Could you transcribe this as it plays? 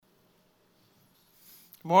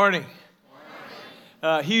Morning.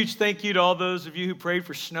 Huge thank you to all those of you who prayed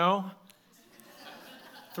for snow.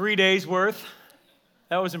 3 days worth.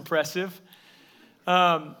 That was impressive.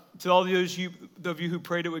 To all those of you who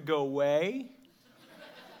prayed it would go away,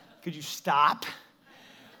 could you stop?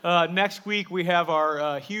 Next week we have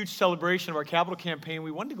our huge celebration of our capital campaign.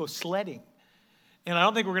 We wanted to go sledding. And I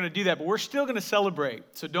don't think we're going to do that, but we're still going to celebrate.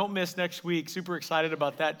 So don't miss next week. Super excited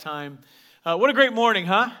about that time. What a great morning,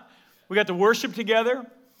 huh? We got to worship together.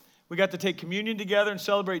 We got to take communion together and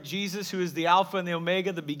celebrate Jesus, who is the Alpha and the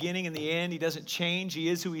Omega, the beginning and the end. He doesn't change. He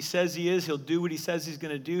is who he says he is. He'll do what he says he's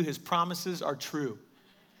going to do. His promises are true.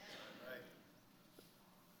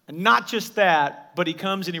 And not just that, but he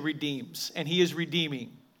comes and he redeems, and he is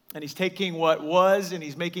redeeming. And he's taking what was and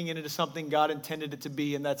he's making it into something God intended it to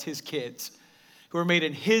be, and that's his kids, who are made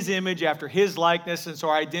in his image after his likeness. And so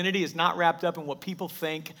our identity is not wrapped up in what people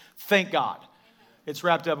think. Thank God. It's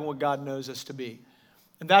wrapped up in what God knows us to be.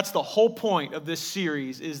 And that's the whole point of this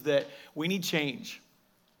series, is that we need change.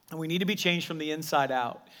 And we need to be changed from the inside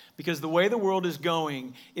out. Because the way the world is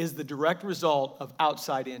going is the direct result of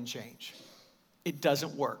outside-in change. It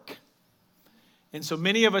doesn't work. And so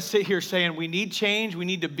many of us sit here saying we need change, we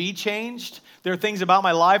need to be changed. There are things about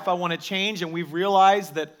my life I want to change, and we've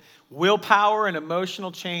realized that willpower and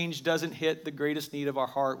emotional change doesn't hit the greatest need of our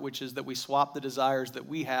heart, which is that we swap the desires that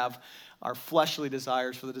we have, our fleshly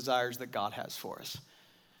desires, for the desires that God has for us.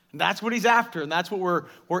 And that's what he's after, and that's what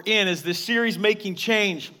we're in, is this series, Making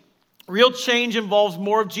Change. Real change involves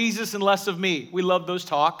more of Jesus and less of me. We love those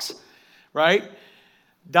talks, right?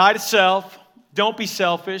 Die to self, don't be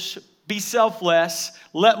selfish, be selfless,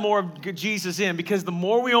 let more of Jesus in. Because the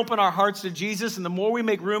more we open our hearts to Jesus and the more we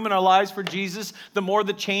make room in our lives for Jesus, the more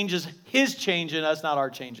the change is his change in us, not our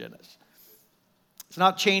change in us. It's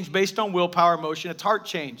not change based on willpower, emotion, it's heart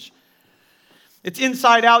change. It's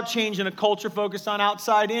inside-out change in a culture focused on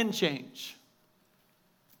outside-in change.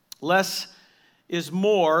 Less is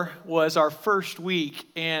more was our first week,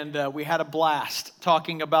 and we had a blast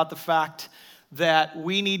talking about the fact that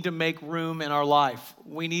we need to make room in our life.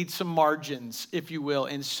 We need some margins, if you will,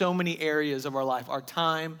 in so many areas of our life. Our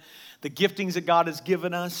time, the giftings that God has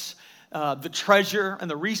given us, the treasure and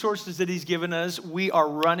the resources that he's given us, we are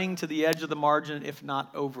running to the edge of the margin, if not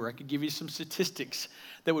over. I could give you some statistics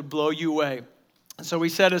that would blow you away. So we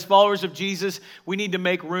said, as followers of Jesus, we need to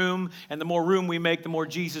make room, and the more room we make, the more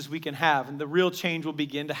Jesus we can have, and the real change will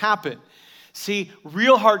begin to happen. See,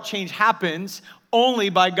 real heart change happens only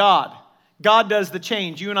by God. God does the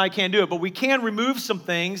change. You and I can't do it, but we can remove some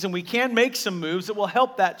things, and we can make some moves that will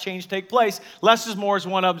help that change take place. Less is more is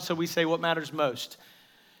one of them, so we say what matters most.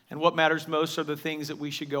 And what matters most are the things that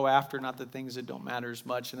we should go after, not the things that don't matter as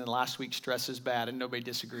much. And then last week, stress is bad, and nobody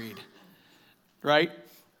disagreed, right?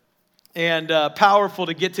 And powerful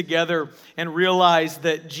to get together and realize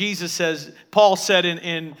that Jesus says, Paul said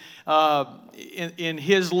in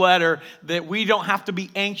his letter, that we don't have to be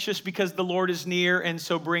anxious because the Lord is near, and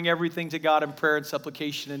so bring everything to God in prayer and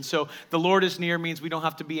supplication. And so the Lord is near means we don't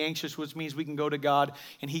have to be anxious, which means we can go to God,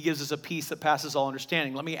 and he gives us a peace that passes all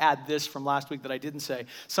understanding. Let me add this from last week that I didn't say.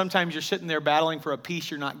 Sometimes you're sitting there battling for a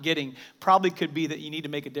peace you're not getting. Probably could be that you need to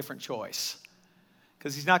make a different choice,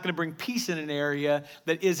 because he's not going to bring peace in an area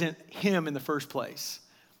that isn't him in the first place.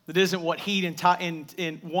 That isn't what he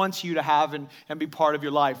wants you to have and be part of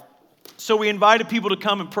your life. So we invited people to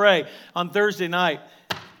come and pray on Thursday night,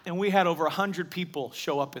 and we had over 100 people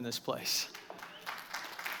show up in this place.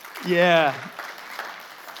 Yeah.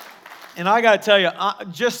 And I got to tell you,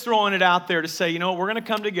 just throwing it out there to say, we're going to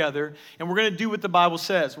come together and we're going to do what the Bible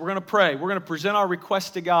says. We're going to pray. We're going to present our requests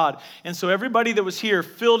to God. And so everybody that was here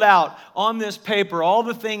filled out on this paper all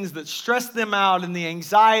the things that stressed them out, and the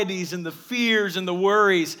anxieties and the fears and the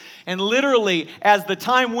worries. And literally, as the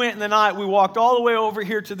time went in the night, we walked all the way over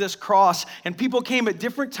here to this cross, and people came at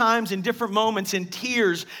different times in different moments in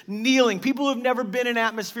tears, kneeling. People who've never been in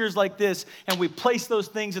atmospheres like this, and we placed those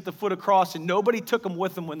things at the foot of the cross, and nobody took them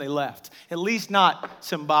with them when they left. At least not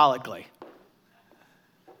symbolically.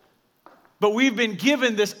 But we've been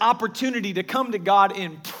given this opportunity to come to God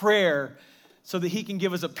in prayer so that he can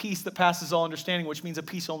give us a peace that passes all understanding, which means a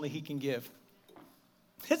peace only he can give.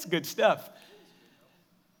 It's good stuff.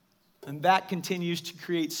 And that continues to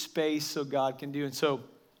create space so God can do. And so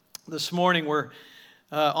this morning we're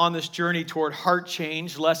on this journey toward heart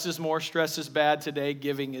change. Less is more, stress is bad. Today,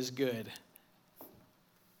 giving is good.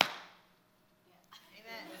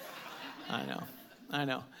 I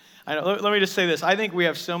know. Let me just say this. I think we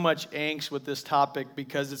have so much angst with this topic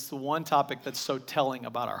because it's the one topic that's so telling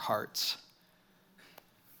about our hearts.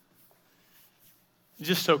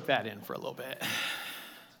 Just soak that in for a little bit.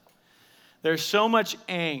 There's so much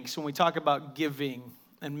angst when we talk about giving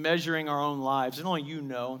and measuring our own lives, and only you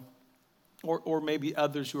know, or maybe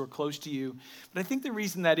others who are close to you. But I think the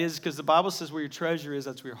reason that is because the Bible says where your treasure is,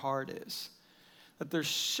 that's where your heart is. That there's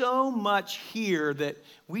so much here that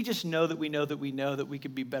we just know that we know that we know that we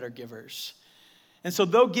could be better givers. And so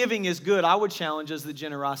though giving is good, I would challenge us that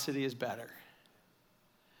generosity is better.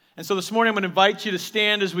 And so this morning I'm going to invite you to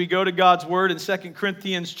stand as we go to God's Word in 2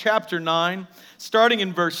 Corinthians chapter 9, starting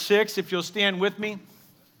in verse 6, if you'll stand with me.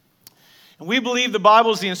 And we believe the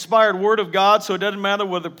Bible is the inspired Word of God, so it doesn't matter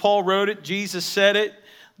whether Paul wrote it, Jesus said it,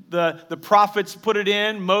 the prophets put it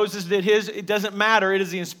in, Moses did his. It doesn't matter. It is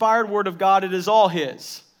the inspired Word of God. It is all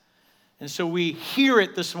His. And so we hear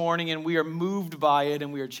it this morning, and we are moved by it,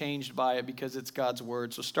 and we are changed by it because it's God's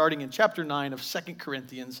Word. So starting in chapter 9 of 2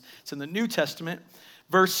 Corinthians, it's in the New Testament,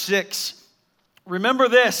 verse 6. Remember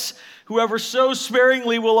this, whoever sows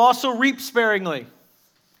sparingly will also reap sparingly.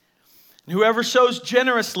 And whoever sows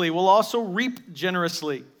generously will also reap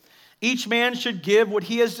generously. Each man should give what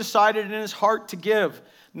he has decided in his heart to give,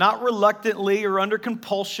 not reluctantly or under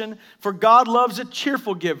compulsion, for God loves a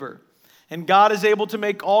cheerful giver. And God is able to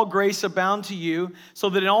make all grace abound to you, so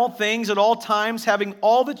that in all things, at all times, having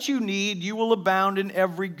all that you need, you will abound in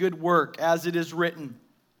every good work, as it is written.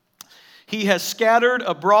 He has scattered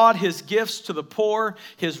abroad his gifts to the poor.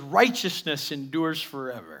 His righteousness endures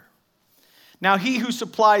forever. Now he who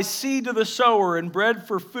supplies seed to the sower and bread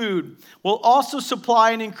for food will also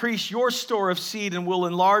supply and increase your store of seed and will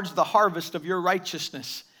enlarge the harvest of your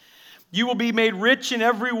righteousness. You will be made rich in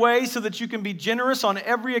every way so that you can be generous on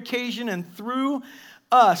every occasion, and through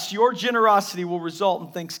us, your generosity will result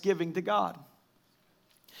in thanksgiving to God.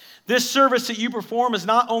 This service that you perform is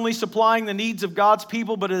not only supplying the needs of God's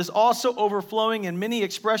people, but it is also overflowing in many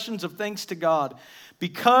expressions of thanks to God.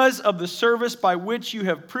 Because of the service by which you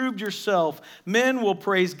have proved yourself, men will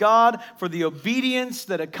praise God for the obedience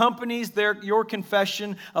that accompanies your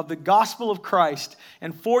confession of the gospel of Christ,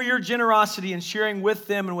 and for your generosity in sharing with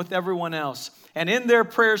them and with everyone else. And in their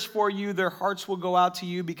prayers for you, their hearts will go out to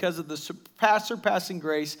you because of the surpassing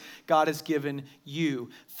grace God has given you.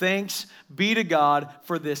 Thanks be to God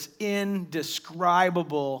for this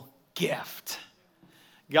indescribable gift.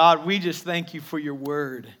 God, we just thank you for your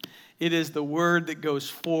word. It is the word that goes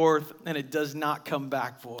forth, and it does not come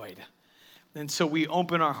back void. And so we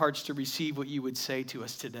open our hearts to receive what you would say to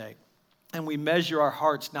us today. And we measure our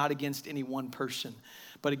hearts not against any one person,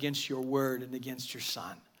 but against your word and against your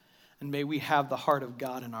Son. And may we have the heart of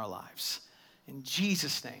God in our lives. In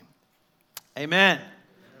Jesus' name, amen.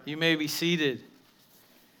 You may be seated.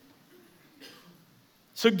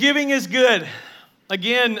 So giving is good.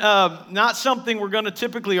 Again, not something we're going to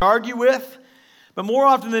typically argue with, but more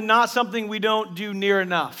often than not, something we don't do near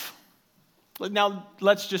enough. Now,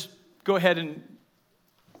 let's just go ahead and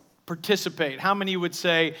participate. How many would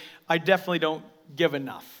say, I definitely don't give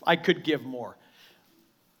enough? I could give more.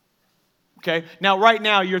 Okay? Now, right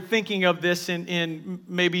now, you're thinking of this in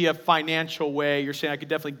maybe a financial way. You're saying, I could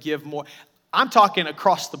definitely give more. I'm talking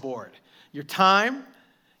across the board. Your time,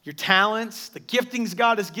 your talents, the giftings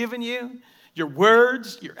God has given you, your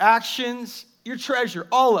words, your actions, your treasure,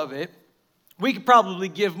 all of it. We could probably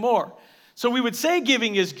give more. So we would say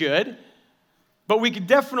giving is good, but we could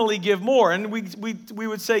definitely give more. And we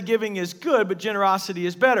would say giving is good, but generosity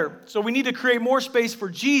is better. So we need to create more space for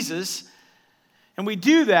Jesus. And we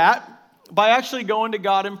do that by actually going to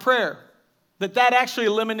God in prayer. That actually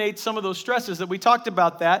eliminates some of those stresses that we talked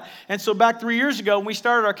about that. And so back 3 years ago, when we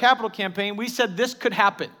started our capital campaign, we said this could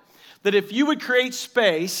happen. That if you would create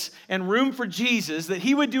space and room for Jesus, that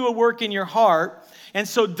he would do a work in your heart. And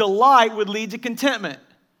so delight would lead to contentment.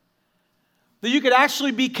 That you could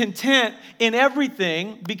actually be content in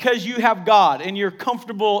everything because you have God and you're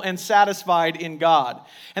comfortable and satisfied in God.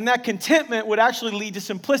 And that contentment would actually lead to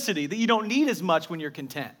simplicity, that you don't need as much when you're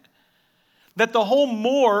content. That the whole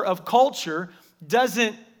more of culture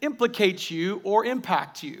doesn't implicate you or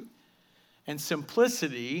impact you. And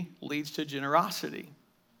simplicity leads to generosity.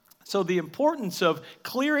 So the importance of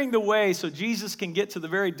clearing the way so Jesus can get to the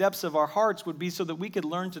very depths of our hearts would be so that we could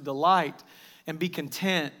learn to delight and be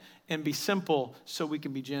content and be simple so we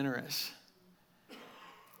can be generous.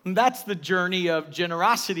 And that's the journey of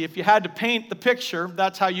generosity. If you had to paint the picture,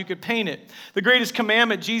 that's how you could paint it. The greatest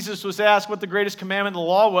commandment, Jesus was asked what the greatest commandment in the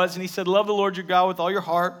law was, and he said, love the Lord your God with all your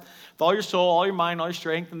heart, with all your soul, all your mind, all your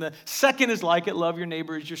strength. And the second is like it, love your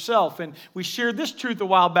neighbor as yourself. And we shared this truth a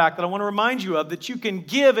while back that I want to remind you of, that you can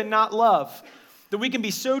give and not love. That we can be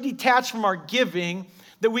so detached from our giving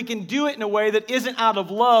that we can do it in a way that isn't out of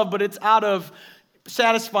love, but it's out of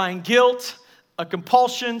satisfying guilt, a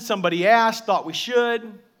compulsion, somebody asked, thought we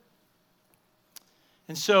should.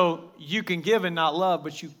 And so you can give and not love,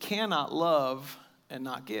 but you cannot love and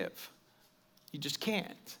not give. You just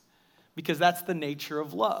can't. Because that's the nature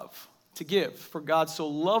of love, to give. For God so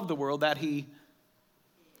loved the world that he...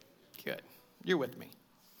 Good. You're with me.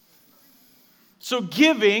 So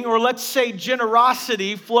giving, or let's say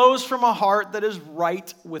generosity, flows from a heart that is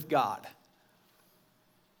right with God.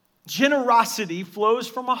 Generosity flows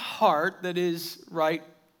from a heart that is right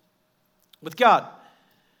with God.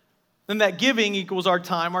 And that giving equals our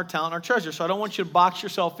time, our talent, our treasure. So I don't want you to box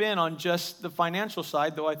yourself in on just the financial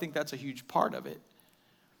side, though I think that's a huge part of it.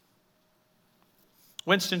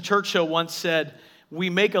 Winston Churchill once said, "We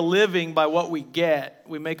make a living by what we get.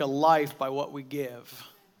 We make a life by what we give."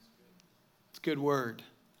 It's a good word.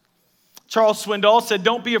 Charles Swindoll said,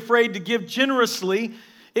 "Don't be afraid to give generously.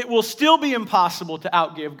 It will still be impossible to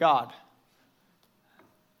outgive God."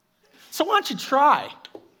 So why don't you try?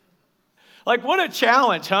 Like, what a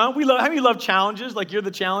challenge, huh? How many love challenges? Like, you're the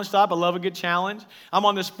challenge type. I love a good challenge. I'm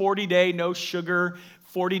on this 40-day, no sugar,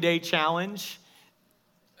 40-day challenge.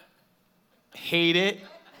 Hate it.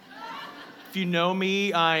 If you know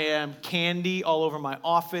me, I am candy all over my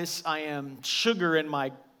office. I am sugar in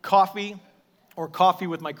my coffee, or coffee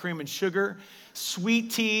with my cream and sugar. Sweet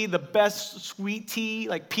tea, the best sweet tea,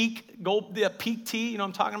 like peak tea, you know what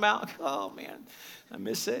I'm talking about? Oh, man, I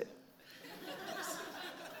miss it.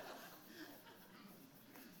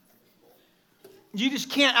 You just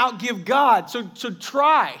can't outgive God, so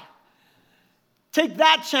try. Take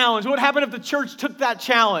that challenge. What would happen if the church took that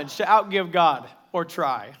challenge to outgive God or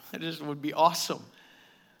try? It just would be awesome.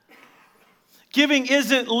 Giving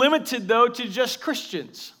isn't limited, though, to just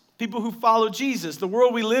Christians, people who follow Jesus. The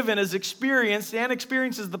world we live in has experienced and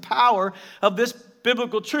experiences the power of this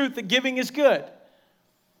biblical truth that giving is good.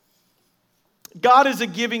 God is a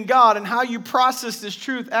giving God, and how you process this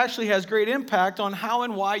truth actually has great impact on how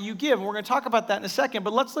and why you give. And we're going to talk about that in a second,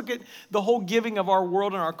 but let's look at the whole giving of our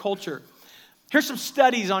world and our culture. Here's some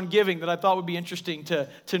studies on giving that I thought would be interesting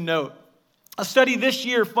to note. A study this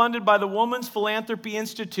year funded by the Women's Philanthropy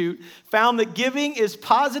Institute found that giving is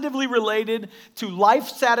positively related to life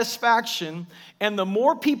satisfaction, and the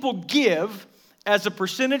more people give as a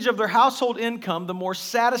percentage of their household income, the more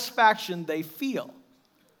satisfaction they feel.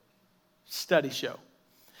 Studies show.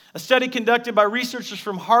 A study conducted by researchers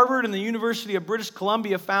from Harvard and the University of British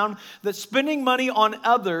Columbia found that spending money on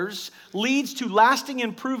others leads to lasting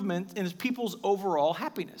improvement in people's overall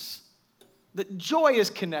happiness. That joy is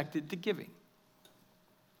connected to giving.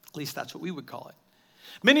 At least that's what we would call it.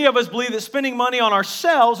 Many of us believe that spending money on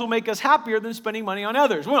ourselves will make us happier than spending money on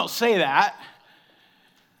others. We don't say that.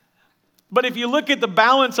 But if you look at the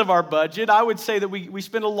balance of our budget, I would say that we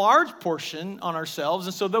spend a large portion on ourselves.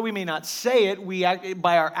 And so though we may not say it,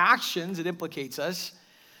 by our actions, it implicates us.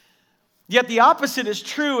 Yet the opposite is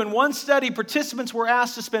true. In one study, participants were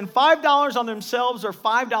asked to spend $5 on themselves or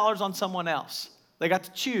 $5 on someone else. They got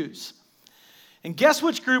to choose. And guess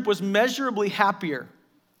which group was measurably happier?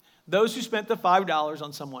 Those who spent the $5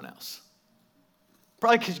 on someone else.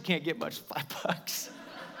 Probably because you can't get much for $5.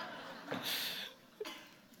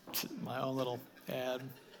 My own little ad.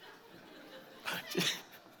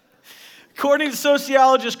 According to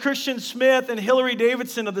sociologists Christian Smith and Hilary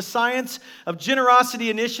Davidson of the Science of Generosity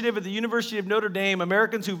Initiative at the University of Notre Dame,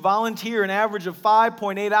 Americans who volunteer an average of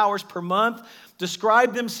 5.8 hours per month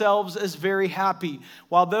describe themselves as very happy,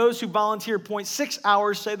 while those who volunteer 0.6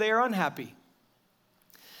 hours say they are unhappy.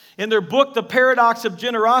 In their book, The Paradox of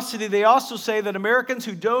Generosity, they also say that Americans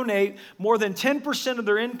who donate more than 10% of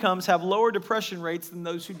their incomes have lower depression rates than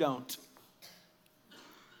those who don't.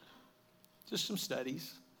 Just some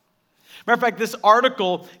studies. Matter of fact, this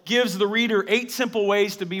article gives the reader 8 simple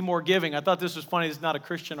ways to be more giving. I thought this was funny. It's not a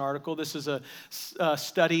Christian article. This is a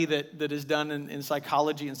study that is done in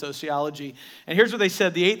psychology and sociology. And here's what they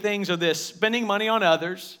said. The 8 things are this. Spending money on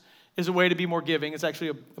others is a way to be more giving. It's actually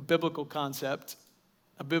a biblical concept.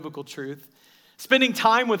 A biblical truth. Spending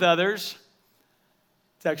time with others,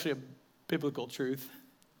 it's actually a biblical truth.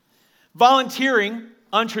 Volunteering,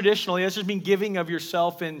 untraditionally, that's just mean giving of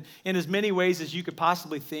yourself in as many ways as you could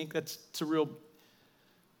possibly think. It's a real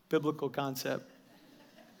biblical concept.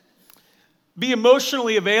 Be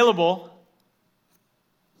emotionally available,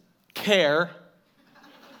 care.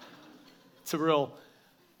 It's a real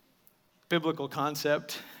biblical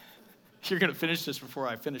concept. You're going to finish this before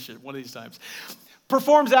I finish it one of these times.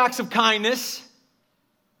 Performs acts of kindness.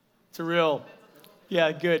 It's a real,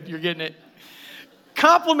 yeah, good, you're getting it.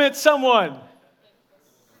 Compliment someone.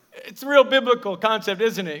 It's a real biblical concept,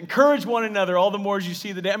 isn't it? Encourage one another all the more as you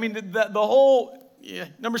see the day. I mean, the whole, yeah.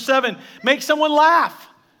 Number 7, make someone laugh.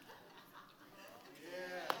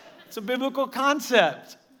 It's a biblical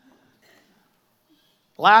concept.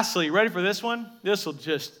 Lastly, ready for this one? This will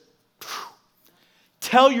just,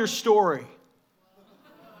 tell your story.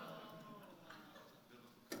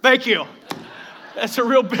 Thank you. That's a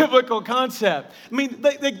real biblical concept. I mean,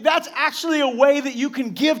 that's actually a way that you can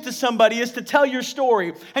give to somebody, is to tell your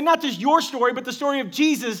story. And not just your story, but the story of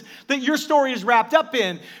Jesus that your story is wrapped up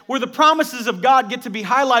in, where the promises of God get to be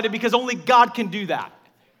highlighted because only God can do that.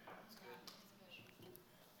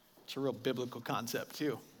 It's a real biblical concept,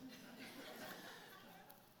 too.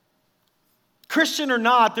 Christian or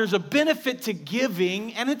not, there's a benefit to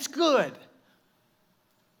giving, and it's good.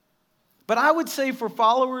 But I would say for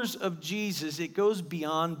followers of Jesus, it goes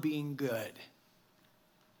beyond being good.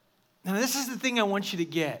 Now, this is the thing I want you to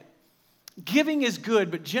get. Giving is good,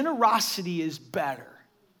 but generosity is better.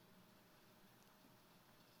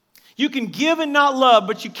 You can give and not love,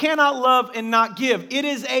 but you cannot love and not give. It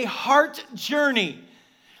is a heart journey.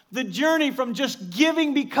 The journey from just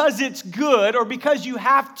giving because it's good or because you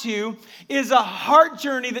have to is a heart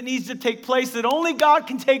journey that needs to take place that only God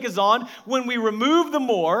can take us on when we remove the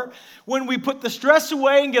more, when we put the stress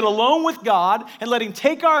away and get alone with God and let Him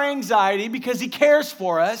take our anxiety because He cares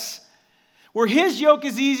for us, where His yoke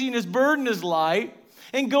is easy and His burden is light,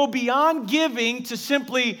 and go beyond giving to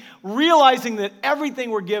simply realizing that everything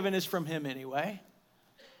we're given is from Him anyway.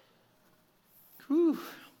 Whew.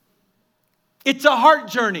 It's a heart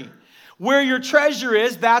journey. Where your treasure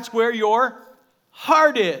is, that's where your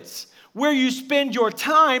heart is. Where you spend your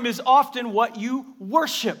time is often what you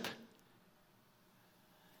worship.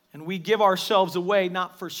 And we give ourselves away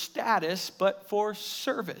not for status, but for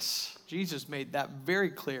service. Jesus made that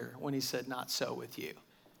very clear when He said, "Not so with you."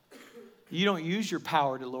 You don't use your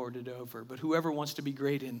power to lord it over, but whoever wants to be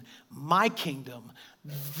great in my kingdom,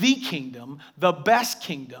 the best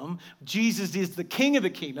kingdom, Jesus is the king of the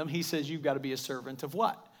kingdom. He says you've got to be a servant of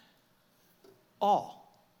what? All.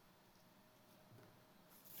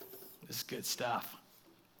 This is good stuff.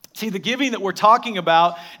 See, the giving that we're talking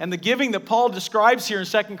about and the giving that Paul describes here in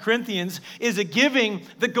 2 Corinthians is a giving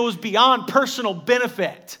that goes beyond personal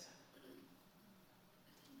benefit.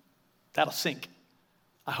 That'll sink.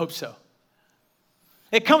 I hope so.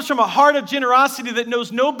 It comes from a heart of generosity that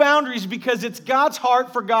knows no boundaries because it's God's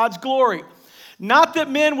heart for God's glory. Not that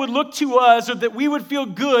men would look to us or that we would feel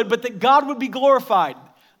good, but that God would be glorified.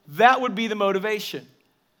 That would be the motivation.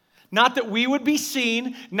 Not that we would be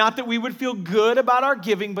seen, not that we would feel good about our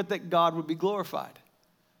giving, but that God would be glorified.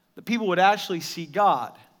 That people would actually see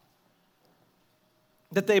God.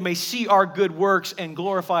 That they may see our good works and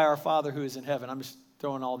glorify our Father who is in heaven. I'm just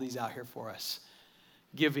throwing all these out here for us.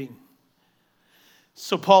 Giving.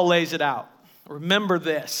 So Paul lays it out. Remember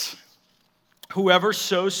this. Whoever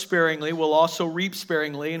sows sparingly will also reap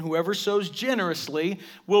sparingly, and whoever sows generously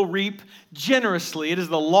will reap generously. It is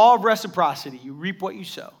the law of reciprocity. You reap what you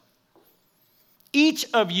sow. Each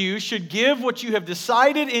of you should give what you have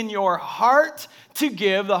decided in your heart to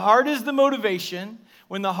give. The heart is the motivation.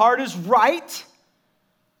 When the heart is right,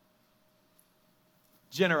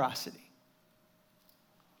 generosity.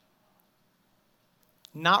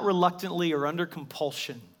 Not reluctantly or under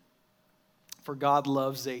compulsion, for God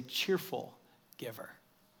loves a cheerful giver.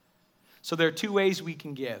 So there are two ways we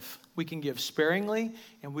can give. We can give sparingly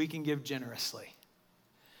and we can give generously.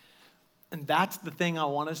 And that's the thing I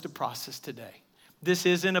want us to process today. This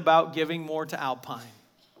isn't about giving more to Alpine.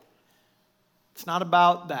 It's not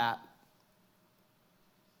about that.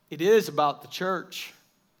 It is about the church.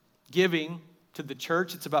 Giving to the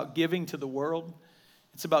church. It's about giving to the world.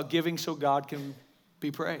 It's about giving so God can be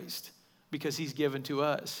praised because He's given to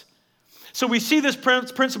us. So we see this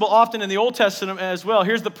principle often in the Old Testament as well.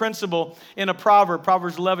 Here's the principle in a proverb,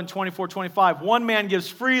 Proverbs 11, 24, 25. One man gives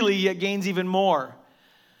freely, yet gains even more.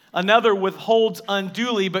 Another withholds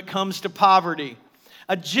unduly, but comes to poverty.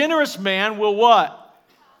 A generous man will what?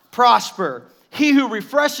 Prosper. He who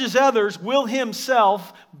refreshes others will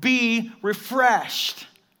himself be refreshed.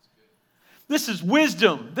 This is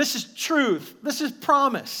wisdom. This is truth. This is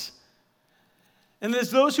promise. And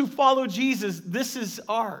as those who follow Jesus, this is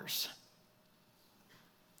ours.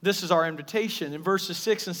 This is our invitation. In verses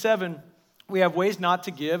 6 and 7, we have ways not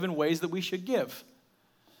to give and ways that we should give.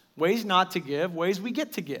 Ways not to give, ways we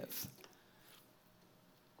get to give.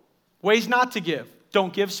 Ways not to give.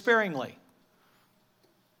 Don't give sparingly.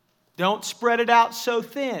 Don't spread it out so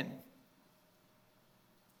thin.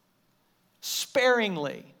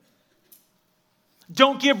 Sparingly.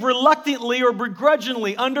 Don't give reluctantly or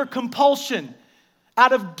begrudgingly, under compulsion,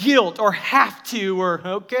 out of guilt or have to, or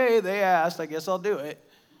okay, they asked, I guess I'll do it.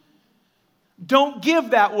 Don't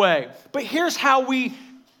give that way. But here's how we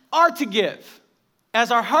are to give as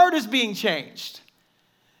our heart is being changed.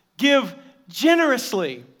 Give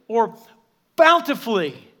generously or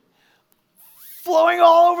bountifully, flowing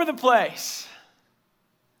all over the place.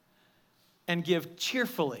 and give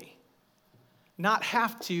cheerfully. Not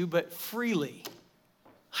have to, but freely.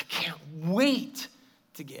 I can't wait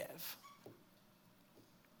to give.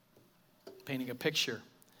 Painting a picture.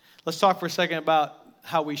 Let's talk for a second about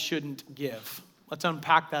how we shouldn't give. Let's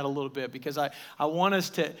unpack that a little bit, because I want us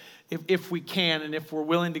to, if we can, and if we're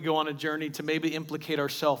willing to go on a journey, to maybe implicate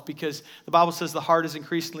ourselves, because the Bible says the heart is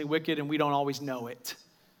increasingly wicked and we don't always know it.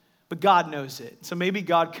 But God knows it. So maybe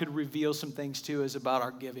God could reveal some things to us about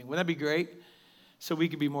our giving. Wouldn't that be great? So we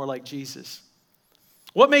could be more like Jesus.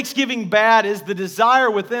 What makes giving bad is the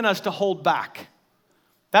desire within us to hold back.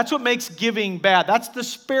 That's what makes giving bad. That's the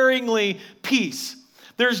sparingly piece.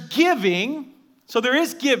 There's giving. So there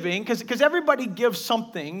is giving, because everybody gives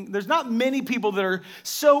something. There's not many people that are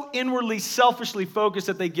so inwardly, selfishly focused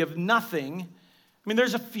that they give nothing. I mean,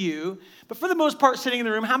 there's a few. But for the most part, sitting in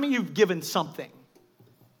the room, how many of you have given something?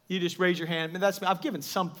 You just raise your hand. That's me. I've given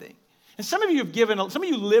something. And some of you have given, some of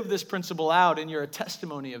you live this principle out, and you're a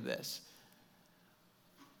testimony of this.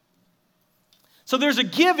 So there's a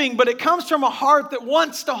giving, but it comes from a heart that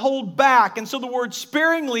wants to hold back. And so the word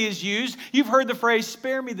sparingly is used. You've heard the phrase,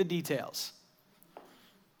 spare me the details.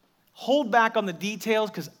 Hold back on the details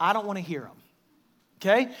because I don't want to hear them.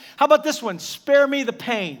 Okay? How about this one? Spare me the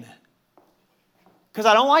pain. Because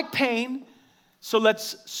I don't like pain, so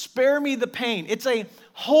let's spare me the pain. It's a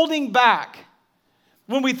holding back.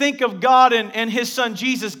 When we think of God and his son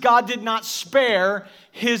Jesus, God did not spare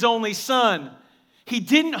his only son. He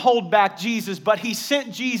didn't hold back Jesus, but he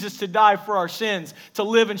sent Jesus to die for our sins, to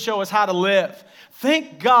live and show us how to live.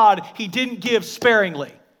 Thank God he didn't give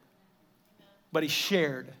sparingly, but he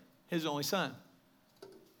shared his only son.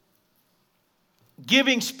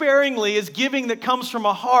 Giving sparingly is giving that comes from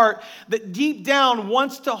a heart that deep down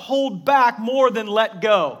wants to hold back more than let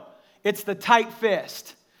go. It's the tight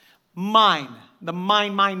fist. Mine. The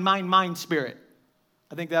mine spirit.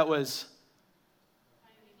 I think that was,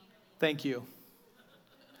 thank you.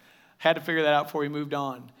 Had to figure that out before we moved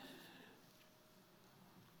on.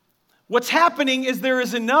 What's happening is there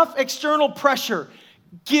is enough external pressure,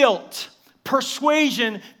 guilt,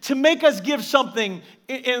 persuasion to make us give something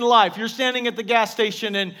in life. You're standing at the gas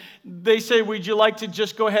station and they say, would you like to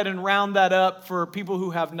just go ahead and round that up for people who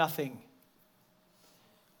have nothing?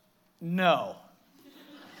 No.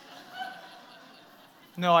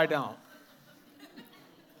 No, I don't.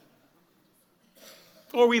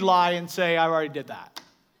 Or we lie and say, I already did that.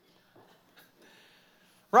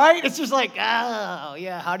 Right? It's just like, oh,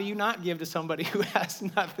 yeah, how do you not give to somebody who has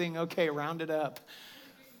nothing? Okay, round it up.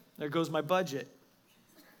 There goes my budget.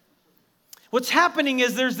 What's happening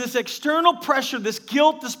is there's this external pressure, this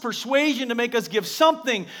guilt, this persuasion to make us give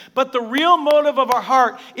something. But the real motive of our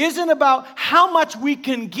heart isn't about how much we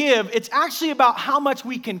can give. It's actually about how much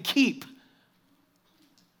we can keep.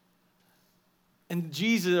 And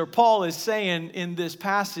Jesus, or Paul, is saying in this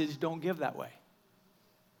passage, don't give that way.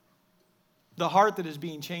 The heart that is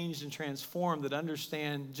being changed and transformed, that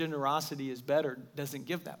understands generosity is better, doesn't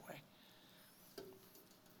give that way.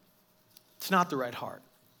 It's not the right heart.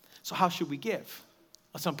 So how should we give?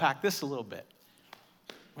 Let's unpack this a little bit.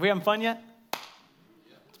 Are we having fun yet?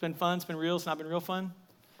 It's been fun. It's been real. It's not been real fun.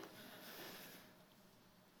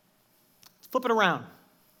 Let's flip it around.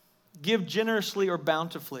 Give generously or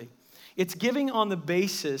bountifully. It's giving on the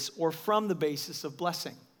basis or from the basis of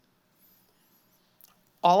blessing.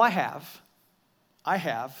 All I have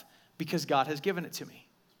because God has given it to me.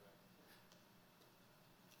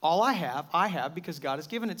 All I have because God has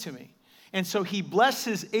given it to me. And so he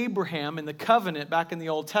blesses Abraham in the covenant back in the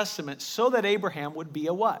Old Testament so that Abraham would be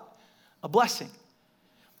a what? A blessing.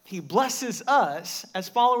 He blesses us as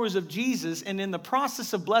followers of Jesus, and in the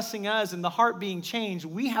process of blessing us and the heart being changed,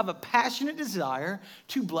 we have a passionate desire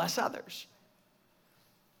to bless others.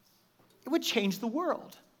 It would change the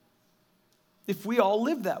world if we all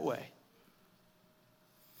lived that way.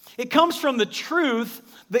 It comes from the truth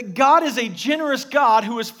that God is a generous God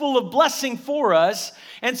who is full of blessing for us.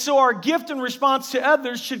 And so our gift and response to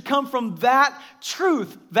others should come from that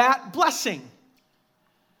truth, that blessing.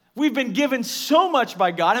 We've been given so much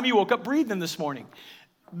by God. How many of you woke up breathing this morning?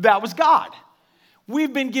 That was God.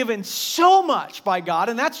 We've been given so much by God,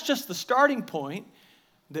 and that's just the starting point,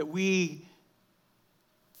 that we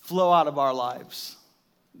flow out of our lives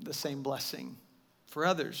the same blessing for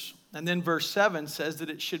others. And then verse 7 says that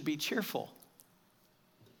it should be cheerful.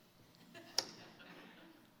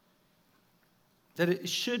 That it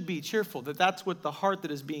should be cheerful. That's what the heart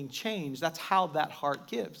that is being changed, that's how that heart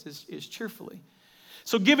gives, is cheerfully.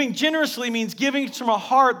 So giving generously means giving from a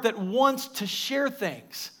heart that wants to share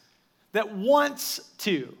things. That wants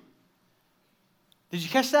to. Did you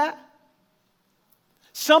catch that?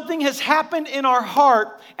 Something has happened in our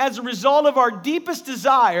heart as a result of our deepest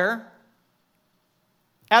desire.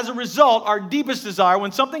 As a result, our deepest desire,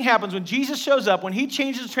 when something happens, when Jesus shows up, when he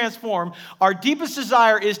changes and transforms, our deepest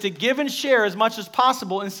desire is to give and share as much as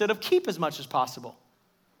possible instead of keep as much as possible.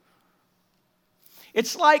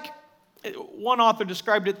 It's like, one author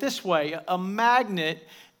described it this way, a magnet,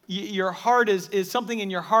 your heart is something in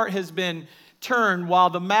your heart has been turned, while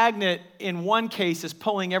the magnet in one case is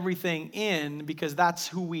pulling everything in because that's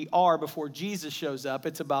who we are before Jesus shows up.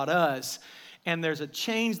 It's about us. And there's a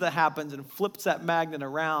change that happens and flips that magnet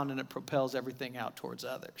around and it propels everything out towards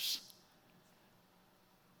others.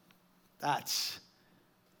 That's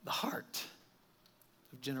the heart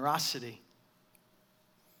of generosity.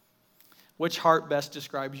 Which heart best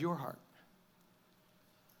describes your heart?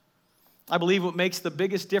 I believe what makes the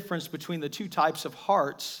biggest difference between the two types of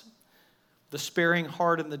hearts, the sparing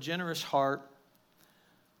heart and the generous heart,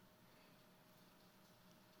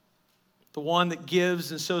 the one that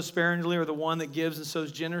gives and sows sparingly or the one that gives and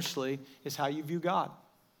sows generously, is how you view God.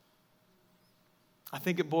 I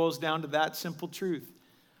think it boils down to that simple truth.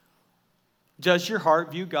 Does your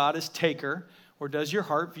heart view God as taker, or does your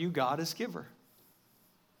heart view God as giver?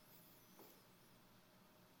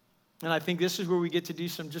 And I think this is where we get to do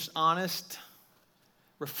some just honest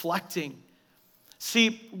reflecting.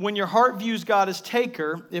 See, when your heart views God as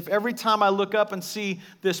taker, if every time I look up and see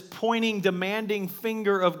this pointing, demanding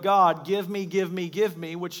finger of God, give me, give me, give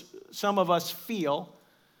me, which some of us feel,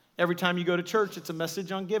 every time you go to church, it's a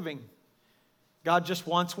message on giving. God just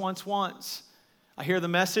wants. I hear the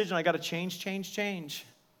message and I got to change.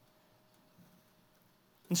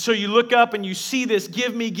 And so you look up and you see this,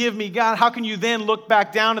 give me, God. How can you then look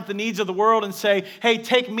back down at the needs of the world and say, hey,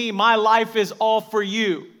 take me, my life is all for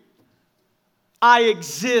you. I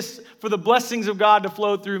exist for the blessings of God to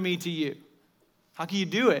flow through me to you. How can you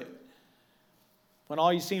do it when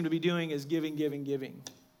all you seem to be doing is giving? This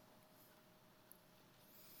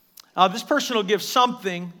person will give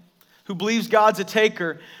something who believes God's a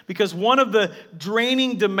taker because one of the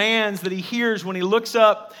draining demands that he hears when he looks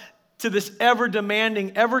up to this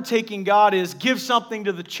ever-demanding, ever-taking God is give something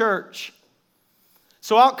to the church.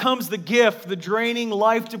 So out comes the gift, the draining,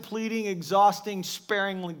 life-depleting, exhausting,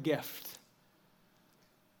 sparingly gift.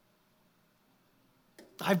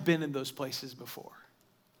 I've been in those places before.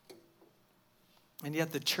 And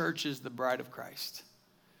yet the church is the bride of Christ.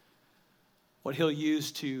 What he'll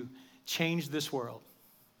use to change this world.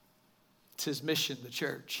 It's his mission, the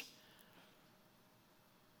church.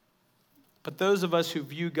 But those of us who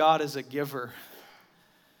view God as a giver,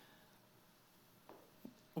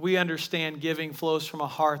 we understand giving flows from a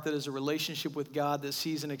heart that is a relationship with God that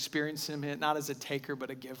sees and experiences him not as a taker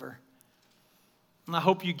but a giver. And I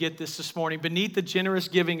hope you get this morning. Beneath the generous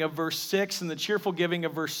giving of verse 6 and the cheerful giving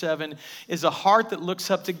of verse 7 is a heart that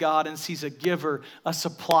looks up to God and sees a giver, a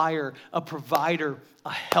supplier, a provider,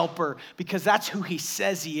 a helper, because that's who he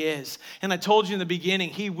says he is. And I told you in the beginning,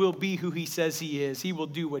 he will be who he says he is. He will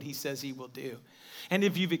do what he says he will do. And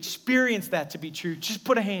if you've experienced that to be true, just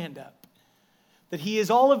put a hand up. That he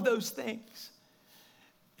is all of those things.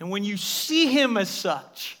 And when you see him as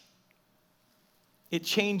such, it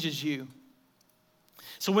changes you.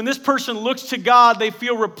 So when this person looks to God, they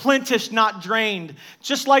feel replenished, not drained.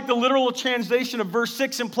 Just like the literal translation of verse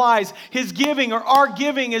 6 implies, his giving or our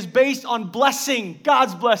giving is based on blessing,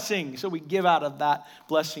 God's blessing. So we give out of that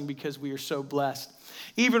blessing because we are so blessed.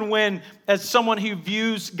 Even when, as someone who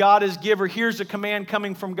views God as giver, hears a command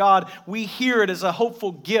coming from God, we hear it as a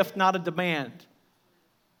hopeful gift, not a demand.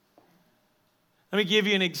 Let me give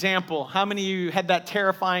you an example. How many of you had that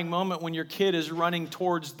terrifying moment when your kid is running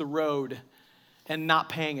towards the road and not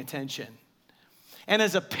paying attention? And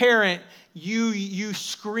as a parent, you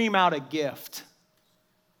scream out a gift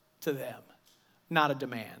to them, not a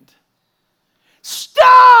demand.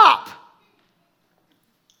 Stop!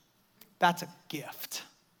 That's a gift.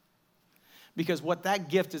 Because what that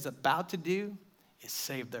gift is about to do is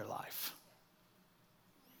save their life.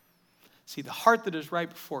 See, the heart that is right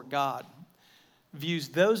before God views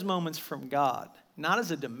those moments from God not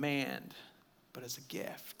as a demand, but as a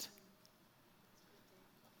gift.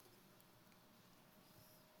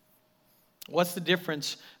 What's the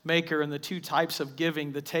difference maker in the two types of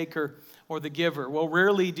giving, the taker or the giver? Well,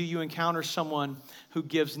 rarely do you encounter someone who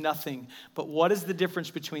gives nothing. But what is the difference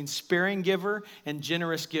between sparing giver and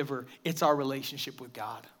generous giver? It's our relationship with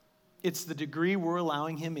God. It's the degree we're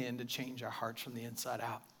allowing him in to change our hearts from the inside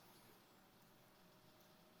out.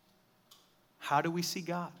 How do we see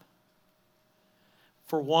God?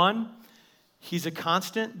 For one, he's a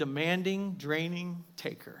constant, demanding, draining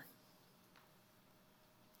taker.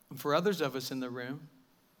 And for others of us in the room,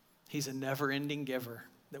 He's a never-ending giver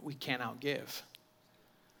that we can't outgive.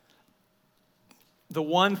 The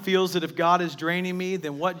one feels that if God is draining me,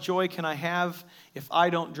 then what joy can I have if I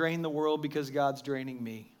don't drain the world because God's draining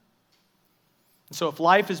me? And so if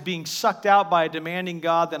life is being sucked out by a demanding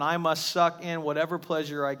God, then I must suck in whatever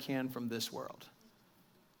pleasure I can from this world.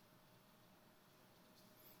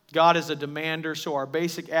 God is a demander, so our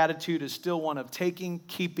basic attitude is still one of taking,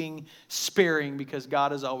 keeping, sparing, because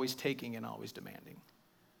God is always taking and always demanding.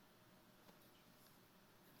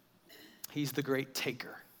 He's the great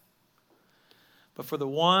taker. But for the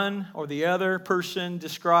one or the other person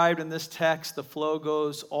described in this text, the flow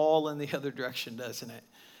goes all in the other direction, doesn't it?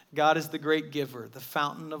 God is the great giver, the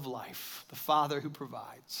fountain of life, the Father who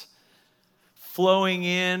provides, flowing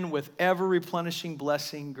in with ever-replenishing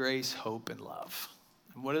blessing, grace, hope, and love.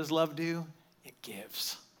 And what does love do? It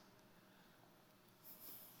gives.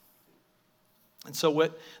 And so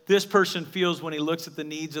what this person feels when he looks at the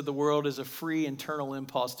needs of the world is a free internal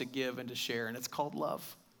impulse to give and to share, and it's called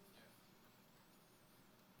love.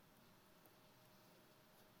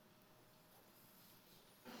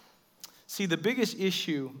 See, the biggest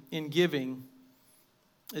issue in giving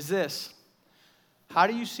is this. How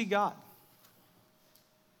do you see God?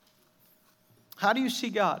 How do you see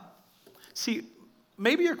God? See,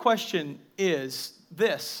 maybe your question is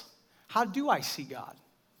this. How do I see God?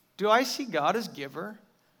 Do I see God as giver,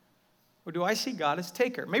 or do I see God as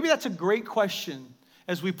taker? Maybe that's a great question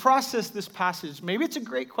as we process this passage. Maybe it's a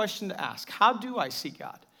great question to ask. How do I see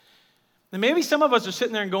God? And maybe some of us are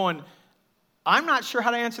sitting there and going, I'm not sure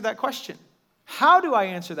how to answer that question. How do I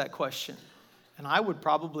answer that question? And I would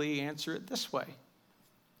probably answer it this way.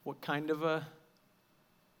 What kind of a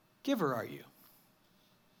giver are you?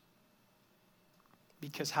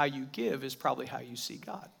 Because how you give is probably how you see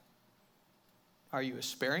God. Are you a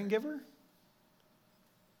sparing giver?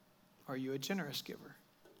 Are you a generous giver?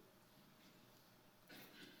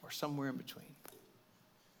 Or somewhere in between?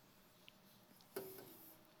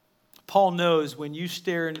 Paul knows when you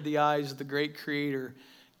stare into the eyes of the great Creator,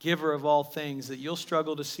 giver of all things, that you'll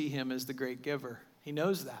struggle to see him as the great giver. He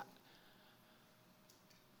knows that.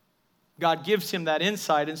 God gives him that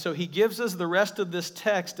insight, and so he gives us the rest of this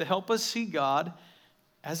text to help us see God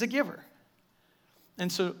as a giver.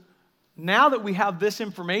 And so now that we have this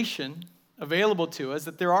information available to us,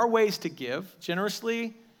 that there are ways to give,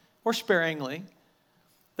 generously or sparingly,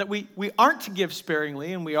 that we aren't to give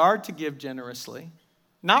sparingly and we are to give generously,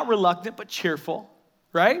 not reluctant but cheerful,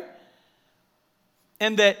 right?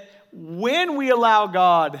 And that when we allow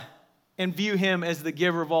God and view him as the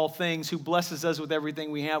giver of all things who blesses us with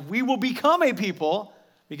everything we have, we will become a people,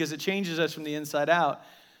 because it changes us from the inside out,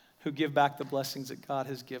 who give back the blessings that God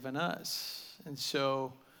has given us. And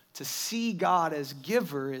so to see God as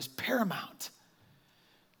giver is paramount.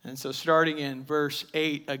 And so starting in verse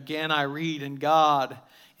 8, again I read, and God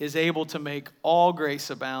is able to make all grace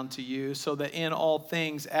abound to you, so that in all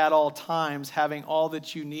things, at all times, having all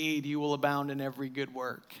that you need, you will abound in every good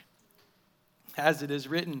work. As it is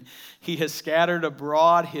written, he has scattered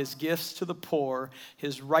abroad his gifts to the poor,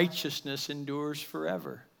 his righteousness endures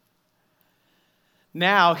forever.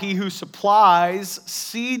 Now he who supplies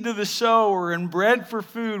seed to the sower and bread for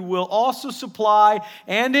food will also supply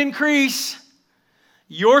and increase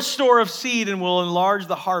your store of seed and will enlarge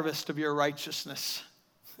the harvest of your righteousness.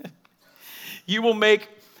 You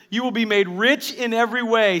will be made rich in every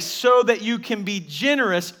way so that you can be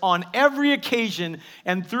generous on every occasion,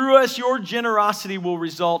 and through us your generosity will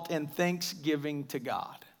result in thanksgiving to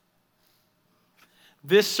God.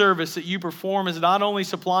 This service that you perform is not only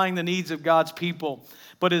supplying the needs of God's people,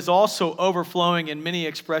 but is also overflowing in many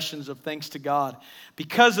expressions of thanks to God.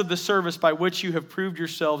 Because of the service by which you have proved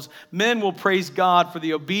yourselves, men will praise God for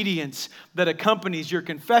the obedience that accompanies your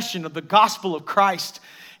confession of the gospel of Christ,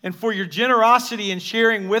 and for your generosity in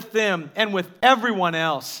sharing with them and with everyone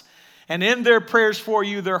else. And in their prayers for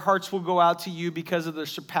you, their hearts will go out to you because of the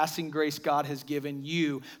surpassing grace God has given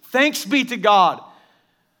you. Thanks be to God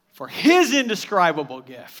for his indescribable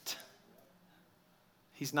gift.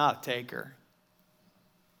 He's not a taker.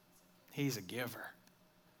 He's a giver.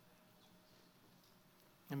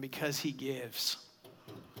 And because he gives,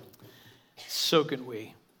 so can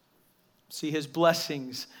we. See, his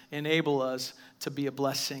blessings enable us to be a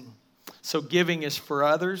blessing. So giving is for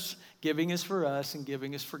others, giving is for us, and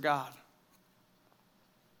giving is for God.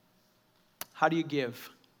 How do you give?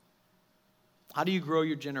 How do you grow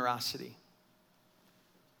your generosity?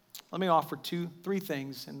 Let me offer 3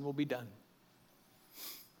 things and we'll be done.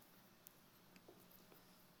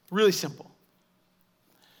 Really simple.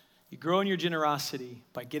 You grow in your generosity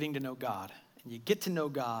by getting to know God, and you get to know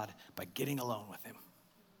God by getting alone with him.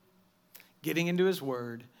 Getting into his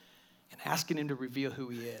word and asking him to reveal who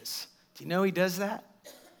he is. Do you know he does that?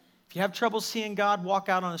 If you have trouble seeing God, walk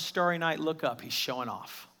out on a starry night, look up. He's showing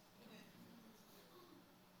off.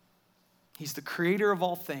 He's the creator of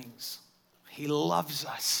all things. He loves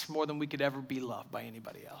us more than we could ever be loved by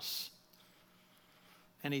anybody else.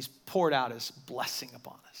 And he's poured out his blessing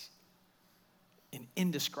upon us in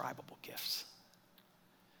indescribable gifts.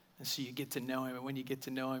 And so you get to know him, and when you get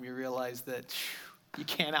to know him, you realize that you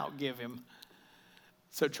can't outgive him.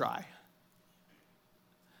 So try.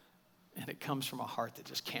 And it comes from a heart that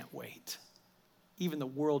just can't wait. Even the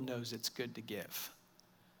world knows it's good to give.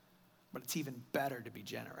 But it's even better to be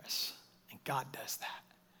generous. And God does that.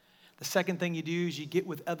 The second thing you do is you get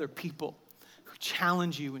with other people who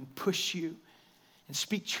challenge you and push you and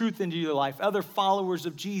speak truth into your life. Other followers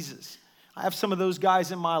of Jesus. I have some of those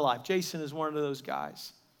guys in my life. Jason is one of those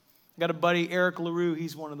guys. I got a buddy, Eric LaRue,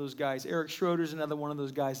 he's one of those guys. Eric Schroeder's another one of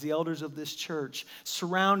those guys. The elders of this church,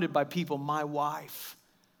 surrounded by people, my wife,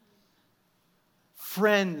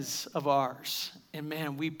 friends of ours. And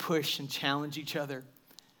man, we push and challenge each other.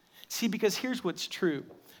 See, because here's what's true.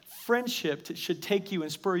 Friendship should take you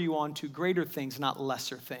and spur you on to greater things, not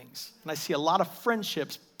lesser things. And I see a lot of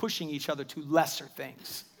friendships pushing each other to lesser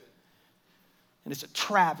things. And it's a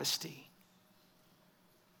travesty.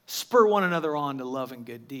 Spur one another on to love and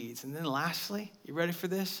good deeds. And then lastly, you ready for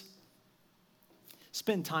this?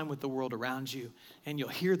 Spend time with the world around you, and you'll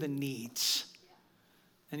hear the needs,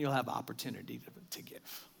 and you'll have opportunity to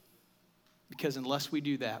give. Because unless we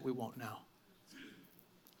do that, we won't know.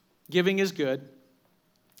 Giving is good,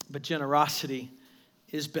 but generosity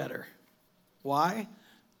is better. Why?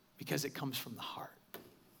 Because it comes from the heart.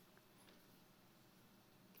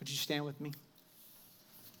 Would you stand with me?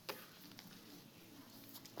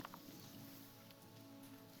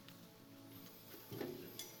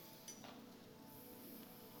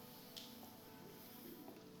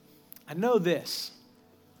 I know this.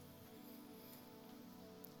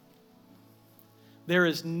 There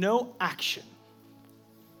is no action.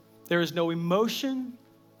 There is no emotion.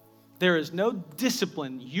 There is no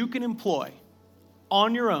discipline you can employ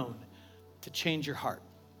on your own to change your heart.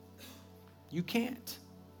 You can't.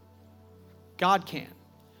 God can.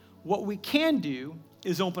 What we can do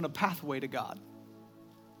is open a pathway to God.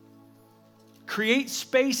 Create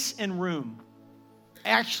space and room.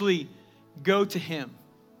 Actually go to him.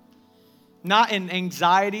 Not in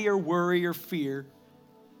anxiety or worry or fear,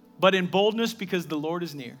 but in boldness because the Lord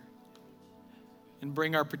is near. And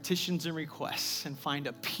bring our petitions and requests and find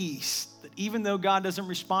a peace that even though God doesn't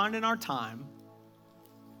respond in our time,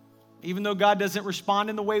 even though God doesn't respond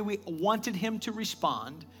in the way we wanted him to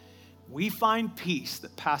respond, we find peace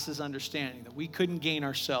that passes understanding that we couldn't gain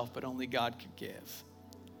ourselves, but only God could give.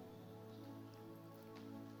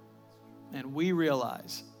 And we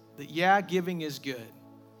realize that, yeah, giving is good,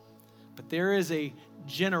 but there is a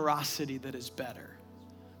generosity that is better.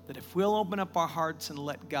 That if we'll open up our hearts and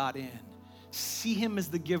let God in, see him as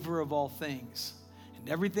the giver of all things, and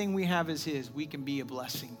everything we have is his, we can be a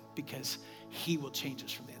blessing because he will change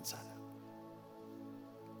us from the inside out.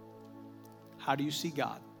 How do you see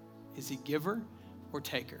God? Is he giver or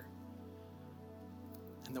taker?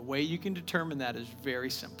 And the way you can determine that is very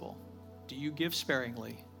simple. Do you give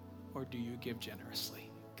sparingly or do you give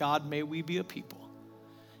generously? God, may we be a people.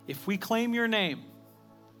 If we claim your name,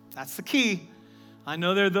 that's the key. I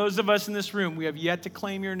know there are those of us in this room, we have yet to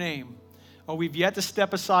claim your name, or we've yet to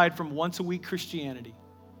step aside from once a week Christianity.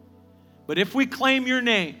 But if we claim your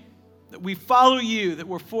name, that we follow you, that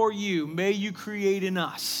we're for you, may you create in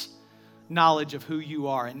us knowledge of who you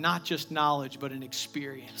are, and not just knowledge, but an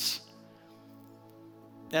experience.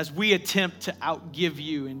 As we attempt to outgive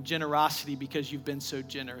you in generosity because you've been so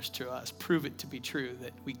generous to us, prove it to be true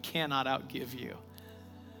that we cannot outgive you.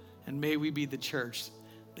 And may we be the church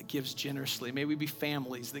that gives generously. May we be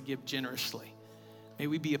families that give generously. May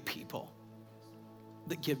we be a people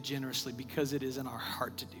that give generously because it is in our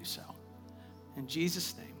heart to do so. In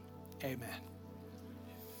Jesus' name, amen.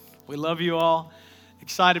 We love you all.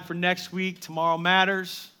 Excited for next week. Tomorrow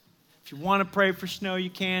matters. If you want to pray for Snow, you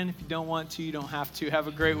can. If you don't want to, you don't have to. Have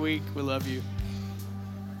a great week. We love you.